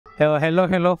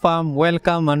Hello fam,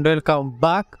 welcome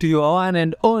back to your one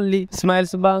and only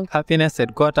Smiles Bank Happiness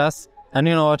Headquarters. And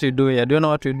you know what you do here? Do you know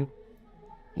what you do?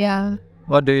 Yeah.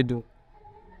 What do you do?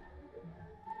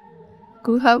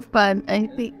 Go have fun. I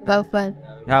think have fun.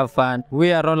 Have fun.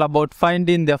 We are all about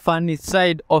finding the funny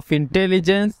side of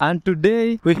intelligence, and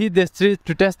today we hit the streets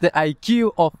to test the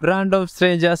IQ of random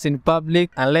strangers in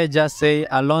public. And let's just say,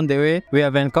 along the way, we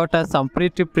have encountered some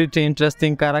pretty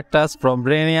interesting characters, from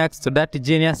brainiacs to dirty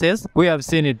geniuses. We have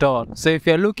seen it all. So if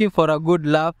you're looking for a good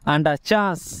laugh and a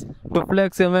chance to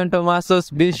flex your mental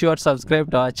muscles, be sure to subscribe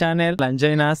to our channel and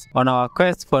join us on our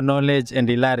quest for knowledge and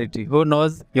hilarity. Who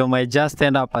knows, you might just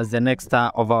end up as the next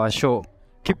star of our show.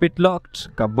 Keep it locked.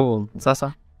 Kaboom.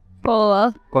 Sasa?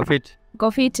 Poa. Go fit.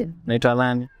 Naitwa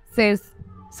nani?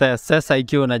 Ses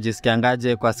IQ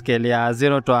unajisikiangaje kwa scale ya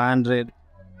 0 to 100?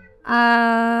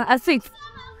 A 6.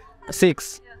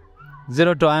 6.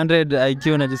 0 to 100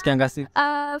 IQ unajisikianga 6?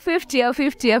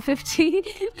 50.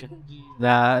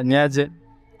 Na niaje?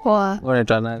 Poa.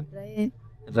 Unaitwa nani?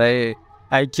 Rai.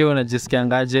 IQ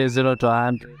unajisikiangaje 0 to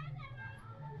 100?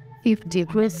 50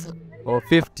 plus. Oh,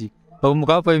 50.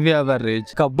 Mkapo hivi average.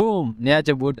 Kaboom.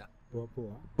 Niache buda.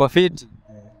 Kwa fit.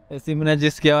 Si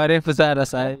mnajisikia warefu sana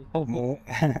sasa.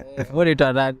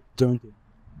 Unaitwa nani?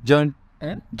 John.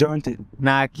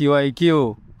 Na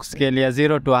IQ scale ya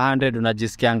 0 to 100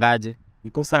 unajisikiangaje?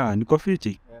 Niko sawa, niko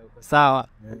fiti. Sawa.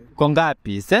 Kwa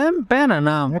ngapi? Same pena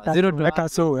namba. 0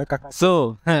 to weka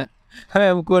so.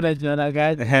 Wewe mko unajiona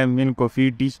gaje? Mimi niko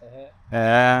fiti.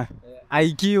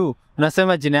 IQ.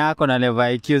 Unasema jina yako na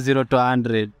level IQ 0 to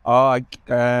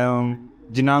 100.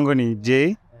 Jina yangu ni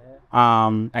J.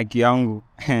 IQ yangu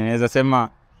naweza sema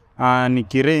ni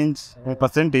kirange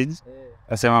percentage.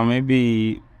 Nasema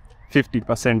maybe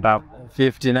 50% up.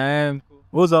 50 na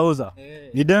Uza.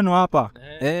 Ni deno hapa.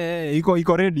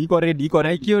 Iko ready.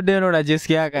 IQ deno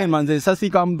unajisikia manze sasa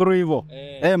come through hivyo.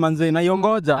 Manze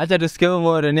naiongoja. Acha tusikie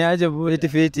more. Ni aje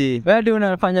fiti. Wewe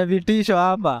unafanya vitisho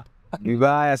hapa.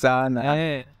 Vibaya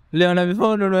sana. Leo na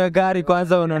before ununue gari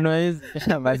kwanza ununue hizi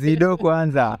mazido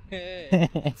kwanza.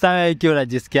 Sasa IQ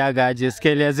unajisikiaga aje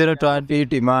scale ya 0 to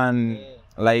 150 man,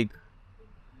 like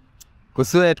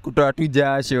kusweat kutoa tu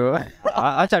jasho.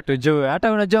 Acha tujue.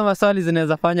 Hata unajua maswali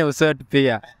zinaweza fanya usweat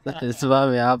pia.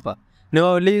 Simame hapa.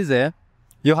 Niwaulize,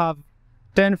 you have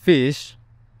 10 fish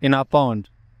in a pond.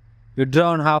 You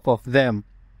drown half of them.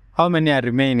 How many are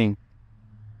remaining?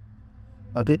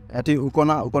 Ati uko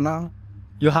na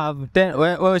you have 10.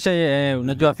 Wewe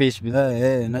unajua fish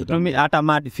vizuri. Hata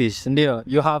mud fish ndio.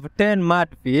 You have 10 mud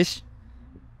fish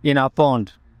in a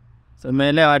pond. So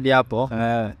umeelewa hadi hapo?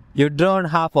 You drown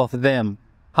half of them.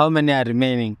 How many are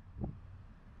remaining?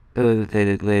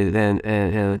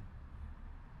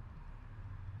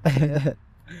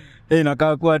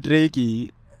 Inakaa kuwa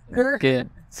tricky. Okay.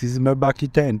 Si zimebaki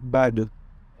 10 bado.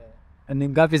 Ni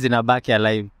ngapi zinabaki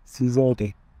alive? Si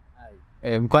zote.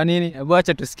 Kwa nini? Hebu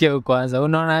acha tusikie kwanza.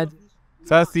 Unaonaje?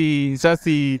 Sasa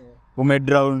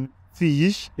umedrown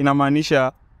fish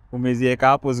inamaanisha umeziweka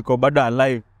hapo ziko bado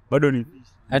alive. Bado ni fish.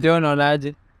 Ati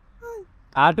unaonaje?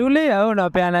 Atulia wewe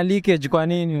unapeana leakage kwa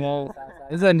nini wewe sasa?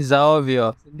 Hizo ni za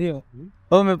ovyo. Ndio.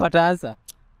 Wewe umepata answer.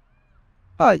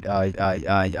 Ai.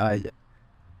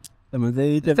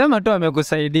 Sema tu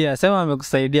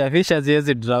amekusaidia. Fish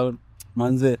haziwezi drown.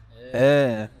 Manze.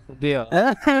 Ndio.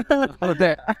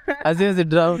 Haziwezi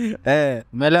drown.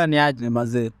 Umeelewa ni aje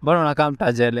manze? Mbona unakaa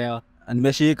mtajielewa?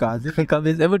 Nimeshika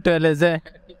kabisa. Hebu tuelezee.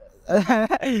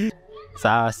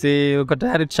 Sawa, si uko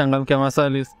tayari tuchangamke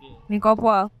maswali? Niko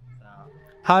poa.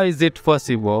 How is it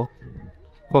possible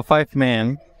for 5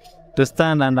 men to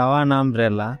stand under one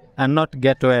umbrella and not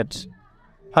get wet?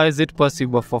 How is it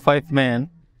possible for 5 men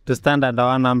to stand under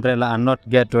one umbrella and not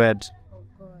get wet?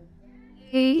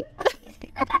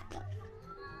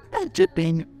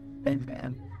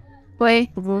 Wait,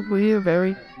 were you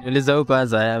very? Uliza huko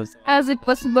aza. How is it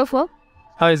possible for?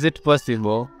 How is it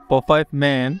possible for 5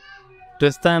 men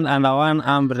to stand under one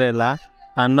umbrella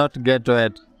and not get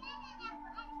wet?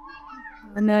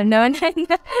 No.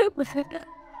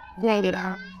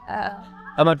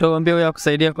 Ama tuambie wewe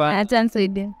kusaidia kwa. Acha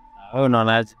nisaidie. Wewe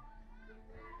unaonaje?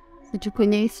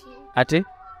 Sichukunyesha. Ati?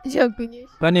 Sichukunyesha.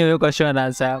 Kwani wewe uko sure na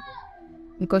answer yako?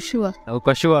 Niko sure.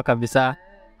 Uko sure kabisa?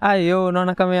 Ayo,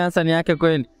 unaona kama answer ni yake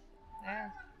kweli?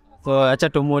 So acha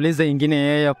tumuulize ingine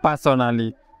yeye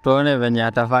personally. Tuone venye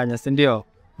atafanya, si ndio?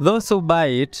 Those who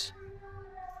buy it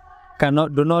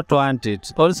do not want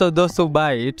it. Also those who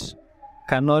buy it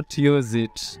cannot use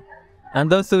it.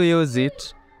 And those who use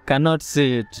it cannot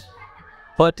see it.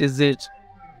 What is it?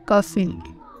 Coffin.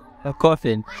 A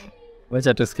coffin.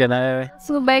 Wacha tusikie na wewe.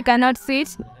 So I cannot see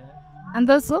it. And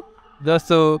those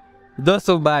who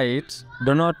Those who buy it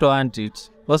do not want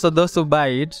it. Also, those who buy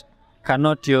it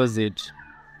cannot use it.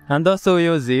 And those who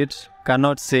use it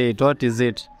cannot say it. What is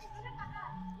it?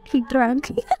 Drug.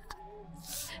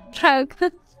 Drug.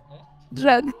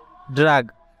 Drug.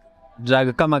 Drug.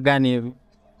 Drug kama gani hivi?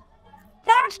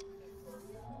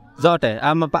 Zote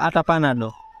ama hata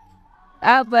panado.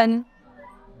 Urban.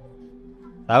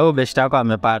 Au beshta yako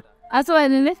amepata. Aswa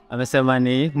nini? Amesema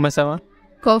ni, umesema?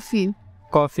 Coffee.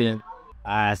 Coffee.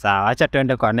 Sawa, acha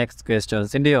tuende kwa next question,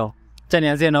 si ndio? Acha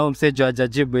nianzie na huyu msejo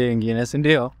ajajibu wengine, si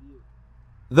ndio?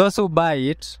 Those who buy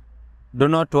it do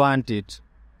not want it.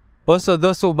 Also,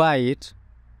 those who buy it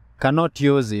cannot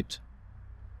use it.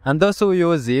 And those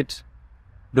who use it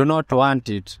do not want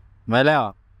it.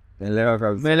 Umeelewa? Elewa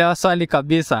kabisa. Umeelewa swali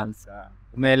kabisa.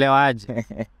 Umeelewaje?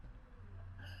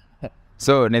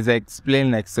 So, naweza explain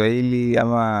na Kiswahili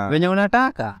ama Venye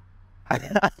unataka.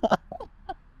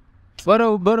 Bora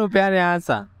upeane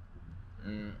answer.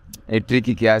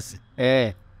 tricky kiasi.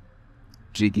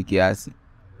 Tricky kiasi.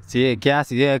 Si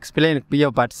kiasi, explain pia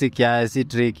upate si kiasi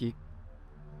tricky.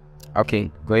 Okay,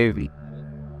 kwa hivi.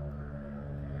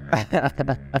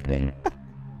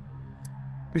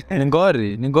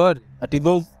 Ningori. Ati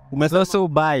those who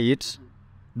buy it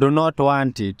do not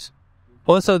want it.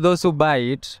 Also, those who buy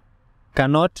it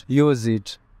cannot use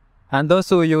it. And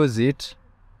those who use it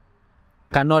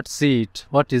cannot see it.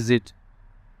 What is it?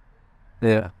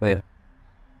 There.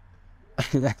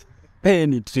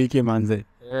 Ni tricky manze.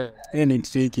 Ni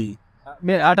tricky.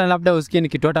 Hata labda usikie ni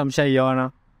kitu hata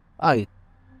mshaiona. Ai.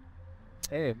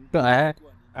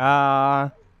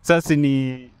 Sasa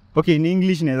ni okay, in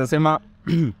English naweza sema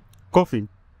coffee.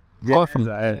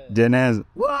 Jeneza.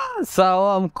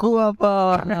 Sawa mkuu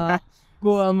hapa.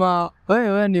 Kuama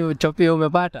wewe ni uchopi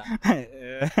umepata.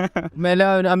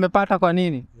 Umeelewa amepata kwa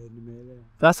nini? Nimeelewa.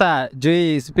 Sasa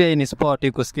juu pia ni sport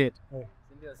iko skate.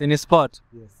 Si ni sport?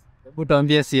 Yes. Hebu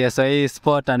tuambie CSO hii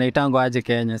sport anaitango aje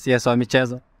Kenya? CSO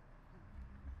michezo.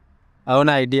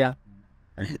 Hauna idea?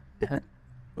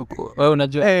 Wewe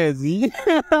unajua?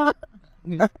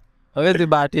 Hawezi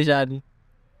bahatisha hadi.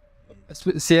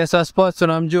 CSO sports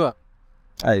unamjua?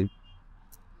 Ai.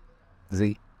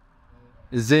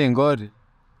 Ngori.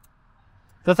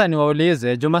 Sasa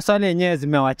niwaulize, maswali yenyewe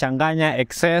zimewachanganya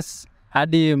excess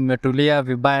hadi mmetulia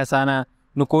vibaya sana.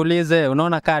 Nikuulize,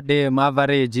 unaona ka dem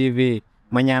average hivi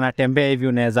mwenye anatembea hivi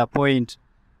unaweza point.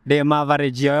 Dem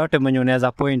average yoyote mwenye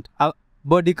unaweza point.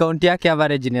 Body count yake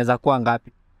average inaweza kuwa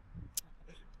ngapi?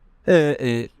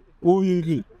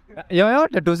 Huyu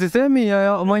yoyote tusisemi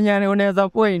yoyo mwenye unaweza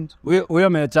point. Huyo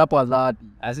amechapwa dhati.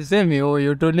 Asisemi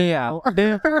huyu tulia.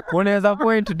 Unaweza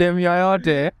point dem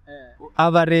yoyote.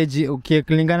 Average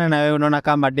ukilingana na wewe unaona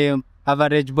kama dem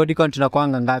average body count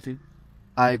inakuanga ngapi?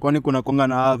 Ai, kwani kuna konga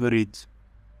na average?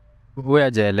 Wewe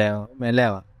hajaelewa.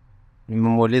 Umeelewa?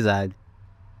 Nimemuuliza aje.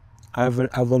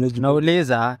 Average.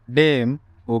 Nauliza dem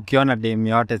ukiona dem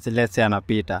yote zile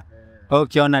anapita.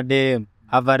 Ukiona dem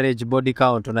average body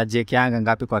count unajekianga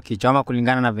ngapi kwa kichwa ama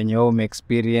kulingana na venye wewe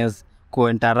umeexperience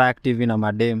ku-interactive na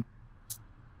madem?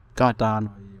 5.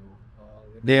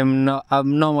 Dem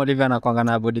normal hivi anakuanga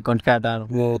na body count 5.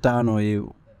 5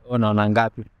 hiyo. Unaona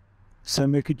ngapi?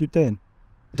 Sema kitu 10.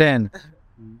 10.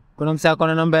 Kuna msako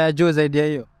akona namba ya juu zaidi ya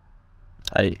hiyo?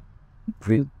 Ai.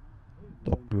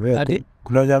 Hadi?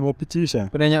 Kuna jambo pitisha.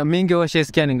 Kuna mingi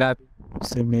washesikia ni ngapi?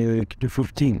 Sema kitu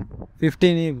 15.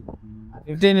 15 hivi.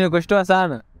 15 ni kushtua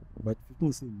sana. But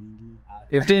 15 si mingi.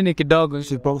 15 ni kidogo.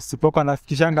 Sipoka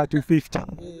nafikishanga 250.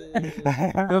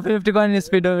 250 kwa ni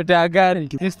speedometer ya gari.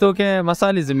 Nistoke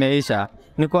maswali zimeisha.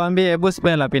 Nikwambie hebu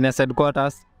spell happiness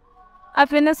headquarters.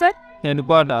 Happiness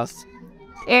Headquarters.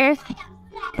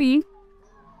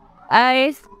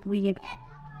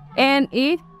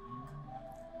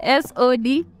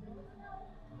 FPINESOD.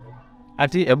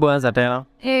 Ati hebu anza tena.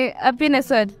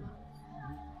 Happiness.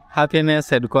 Happiness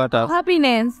headquarters.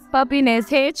 Happiness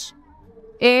HAPPINESS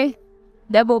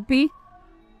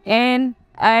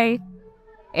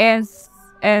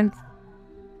and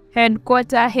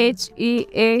headquarter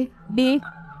HEADQUATER.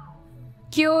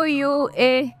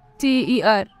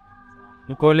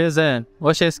 Nikuulize,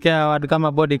 washesikia word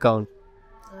kama body count?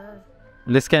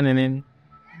 Ulisikia ni nini?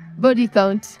 Body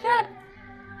count.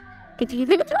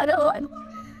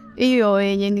 Hiyo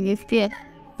yenye nilisikia.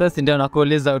 Sasa ndio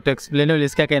nakuuliza uta-explain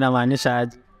ulisikia kama inamaanisha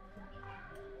aje?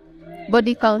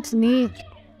 Body count ni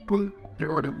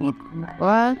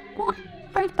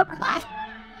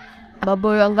Babo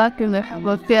wangapi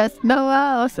umehava affairs na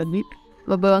wao sabi.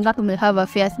 Babo wangapi umehava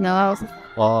affairs na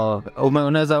wao.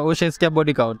 Unaweza ushesikia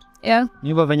body count? Yeah.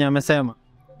 Hivyo venye amesema.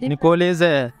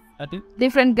 Nikuulize, ati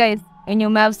different guys and you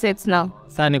may have sex now.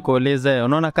 Sasa nikuulize,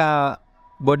 unaona ka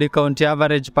body count ya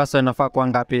average person inafaa kuwa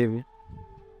ngapi hivi?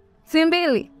 Si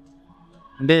 2.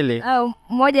 2. Au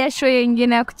moja show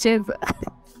nyingine ya kucheza.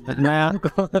 Na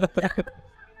yako.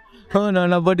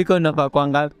 Na body count inafaa kuwa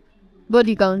ngapi?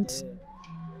 Body count.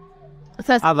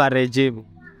 Sasa Average hivi.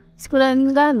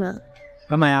 sikulingana.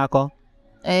 Kama yako.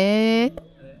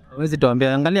 Huwezi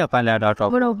tuambia, angalia pale watu.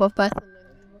 Mbona uko pasa?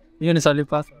 Hiyo ni swali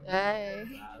pasa.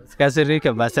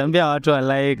 Sikasirike basi, ambia watu wa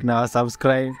like na wa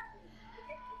subscribe.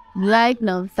 Like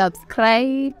na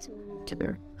subscribe to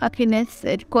Happiness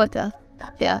Headquarters.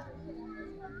 Yeah.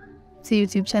 See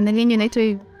YouTube channel yenyewe inaitwa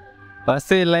hivi.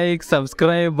 Basi like,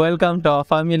 subscribe, welcome to our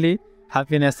family.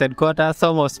 Happiness Headquarters,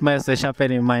 some of smiles and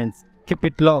sharpening minds. Keep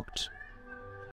it locked.